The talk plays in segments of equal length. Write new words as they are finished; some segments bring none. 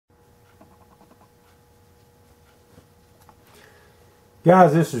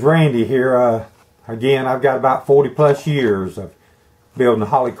Guys, this is Randy here. Again, I've got about 40 plus years of building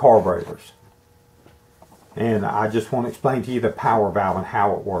Holley Carburetors. And I just want to explain to you the power valve and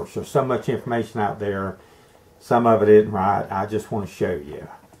how it works. There's so much information out there. Some of it isn't right. I just want to show you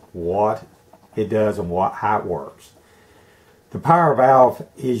what it does and how it works. The power valve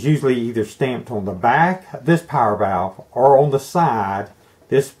is usually either stamped on the back of this power valve or on the side.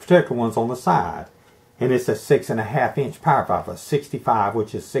 This particular one's on the side. And it's a 6.5 inch power valve, a 65,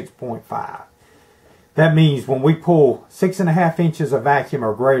 which is 6.5. That means when we pull 6.5 inches of vacuum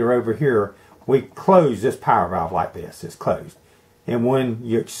or greater over here, we close this power valve like this. It's closed. And when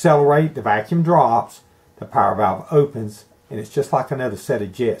you accelerate, the vacuum drops, the power valve opens, and it's just like another set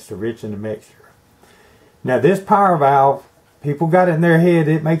of jets to enrich the mixture. Now this power valve, people got it in their head,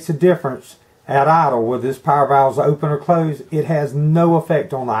 it makes a difference at idle whether this power valve is open or closed. It has no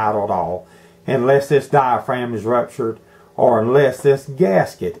effect on the idle at all, unless this diaphragm is ruptured or unless this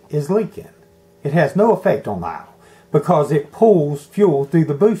gasket is leaking. It has no effect on the idle because it pulls fuel through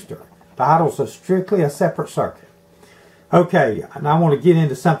the booster. The idles are strictly a separate circuit. Okay, and I want to get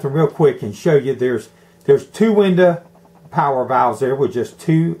into something real quick and show you there's two window power valves there with just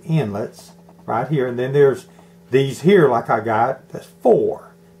two inlets right here, and then there's these here like I got, that's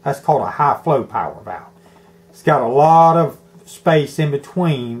 4. That's called a high flow power valve. It's got a lot of space in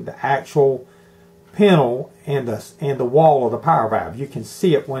between the actual panel and the wall of the power valve. You can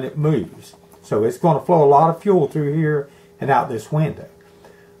see it when it moves. So it's going to flow a lot of fuel through here and out this window.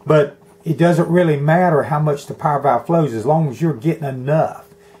 But it doesn't really matter how much the power valve flows as long as you're getting enough.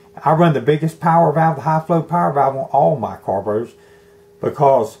 I run the biggest power valve, the high flow power valve on all my carburetors,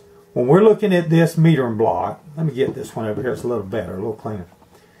 because when we're looking at this metering block, let me get this one over here, it's a little better, a little cleaner.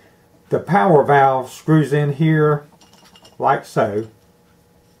 The power valve screws in here like so,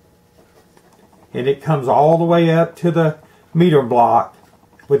 and it comes all the way up to the metering block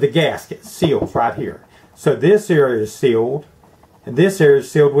with the gasket, seals right here. So this area is sealed, and this area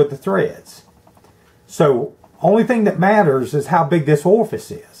is sealed with the threads. So only thing that matters is how big this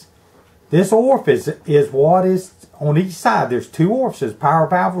orifice is. This orifice is what is on each side. There's 2 orifices, power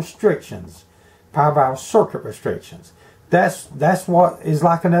valve restrictions, power valve circuit restrictions. That's what is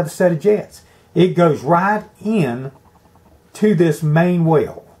like another set of jets. It goes right in to this main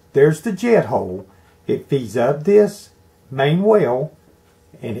well. There's the jet hole. It feeds up this main well,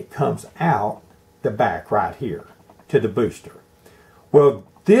 and it comes out the back right here to the booster. Well,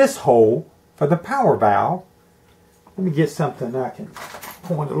 this hole for the power valve, let me get something I can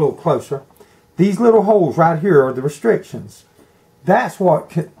point a little closer. These little holes right here are the restrictions. That's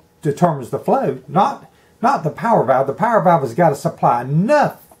what determines the flow, not the power valve. The power valve has got to supply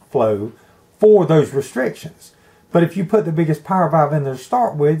enough flow for those restrictions. But if you put the biggest power valve in there to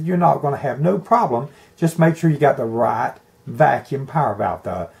start with, you're not going to have no problem. Just make sure you got the right vacuum power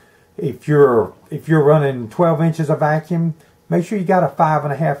valve. If you're running 12 inches of vacuum, make sure you got a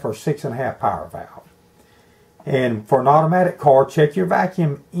 5.5 or 6.5 power valve. And for an automatic car, check your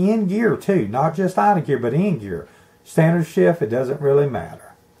vacuum in gear too, not just out of gear, but in gear. Standard shift, it doesn't really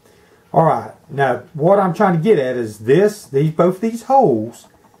matter. All right, now what I'm trying to get at is both these holes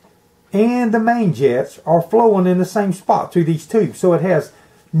and the main jets are flowing in the same spot through these tubes, so it has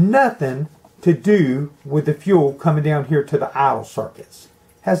nothing to do with the fuel coming down here to the idle circuits.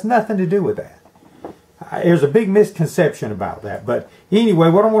 Has nothing to do with that. There's a big misconception about that, but anyway,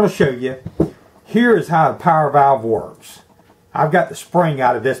 what I want to show you, here is how the power valve works. I've got the spring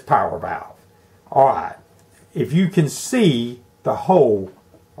out of this power valve. Alright, if you can see the hole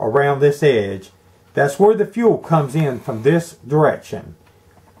around this edge, that's where the fuel comes in from this direction,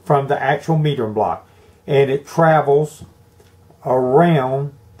 from the actual metering block, and it travels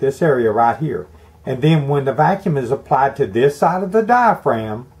around this area right here. And then when the vacuum is applied to this side of the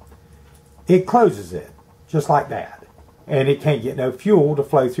diaphragm, it closes it, just like that. And it can't get no fuel to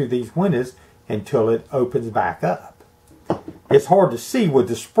flow through these windows until it opens back up. It's hard to see with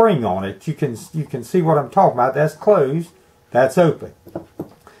the spring on it. You can see what I'm talking about. That's closed, that's open.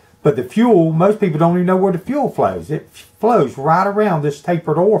 But the fuel, most people don't even know where the fuel flows. It flows right around this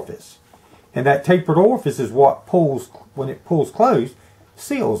tapered orifice. And that tapered orifice is what pulls, when it pulls closed,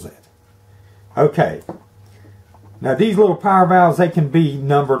 seals it. Okay. Now these little power valves, they can be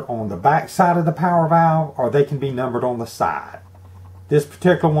numbered on the back side of the power valve, or they can be numbered on the side. This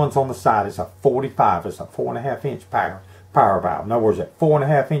particular one's on the side. It's a 45. It's a 4.5 inch power valve. In other words, at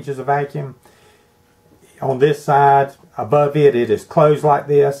 4.5 inches of vacuum, on this side, above it, it is closed like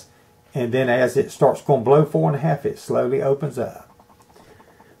this. And then as it starts going below 4.5, it slowly opens up.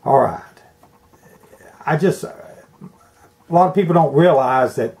 Alright. A lot of people don't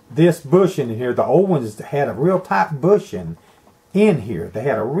realize that this bushing here, the old ones had a real tight bushing in here. They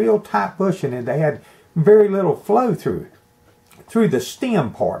had a real tight bushing, and they had very little flow through the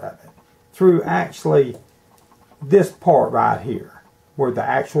stem part of it, through actually this part right here, where the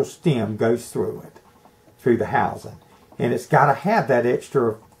actual stem goes through it, through the housing. And it's got to have that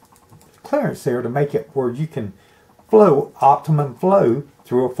extra clearance there to make it where you can flow, optimum flow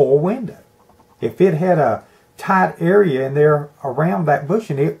through a full window. If it had a tight area in there around that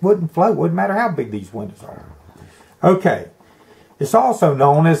bushing, it wouldn't flow. It wouldn't matter how big these windows are. Okay. It's also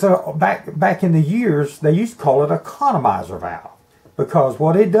known as back in the years, they used to call it an economizer valve, because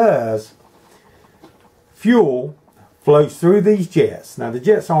what it does, fuel flows through these jets. Now the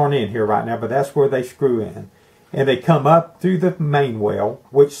jets aren't in here right now, but that's where they screw in. And they come up through the main well,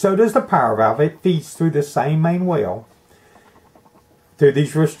 which so does the power valve. It feeds through the same main well, through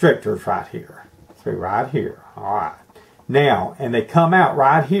these restrictors right here. Through right here. Alright. Now, and they come out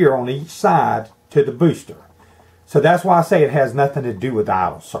right here on each side to the booster. So that's why I say it has nothing to do with the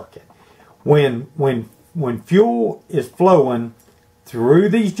idle circuit. When fuel is flowing through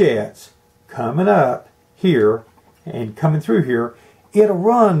these jets, coming up here and coming through here, it'll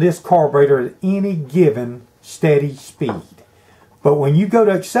run this carburetor at any given steady speed. But when you go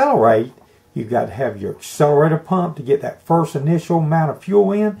to accelerate, you've got to have your accelerator pump to get that first initial amount of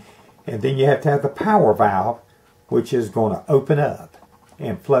fuel in, and then you have to have the power valve, which is going to open up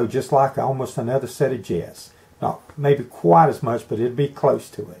and flow just like almost another set of jets. Not maybe quite as much, but it'd be close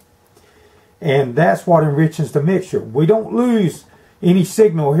to it. And that's what enriches the mixture. We don't lose any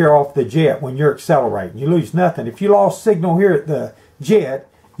signal here off the jet when you're accelerating. You lose nothing. If you lost signal here at the jet,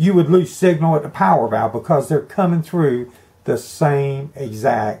 you would lose signal at the power valve, because they're coming through the same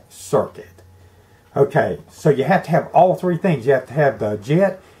exact circuit. Okay, so you have to have all three things. You have to have the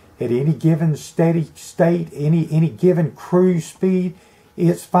jet at any given steady state, any given cruise speed.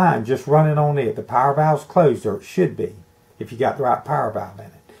 It's fine just running on it. The power valve's closed, or it should be, if you got the right power valve in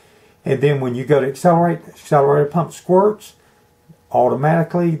it. And then when you go to accelerate, the accelerator pump squirts,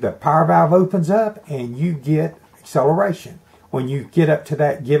 automatically the power valve opens up and you get acceleration. When you get up to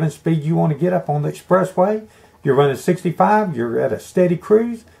that given speed you want to get up on the expressway, you're running 65, you're at a steady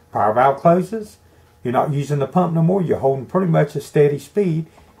cruise, power valve closes, you're not using the pump no more, you're holding pretty much a steady speed.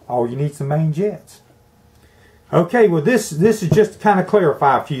 All you need is the main jets. Okay, well this is just to kind of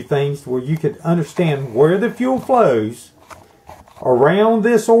clarify a few things where you could understand where the fuel flows around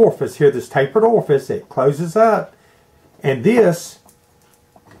this orifice here, this tapered orifice. It closes up, and this,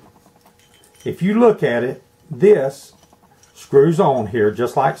 if you look at it, this screws on here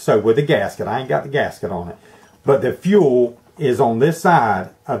just like so with the gasket. I ain't got the gasket on it, but the fuel is on this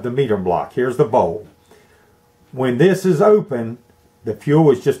side of the metering block. Here's the bowl. When this is open, the fuel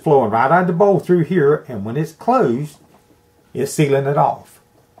is just flowing right out of the bowl through here, and when it's closed, it's sealing it off.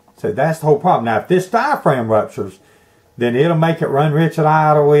 So that's the whole problem. Now, if this diaphragm ruptures, then it'll make it run rich at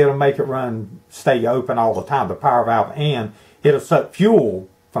idle. It'll make it stay open all the time, the power valve, and it'll suck fuel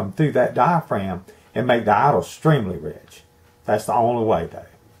from through that diaphragm and make the idle extremely rich. That's the only way, though.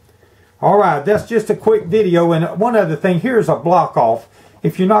 All right, that's just a quick video. And one other thing, here's a block off.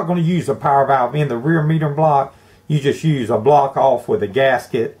 If you're not going to use a power valve in the rear metering block, you just use a block off with a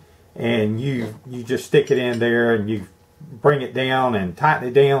gasket, and you just stick it in there, and you bring it down and tighten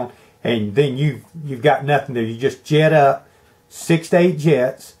it down, and then you've got nothing there. You just jet up 6 to 8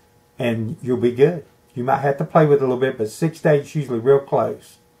 jets, and you'll be good. You might have to play with it a little bit, but 6 to 8 is usually real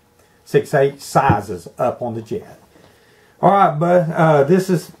close. 6 to 8 sizes up on the jet. All right, bud. This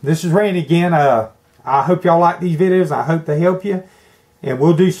is Randy again. I hope y'all like these videos. I hope they help you. And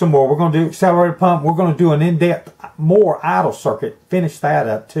we'll do some more. We're going to do accelerator pump. We're going to do an in-depth, more idle circuit. Finish that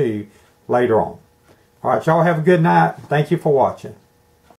up too later on. All right, y'all have a good night. Thank you for watching.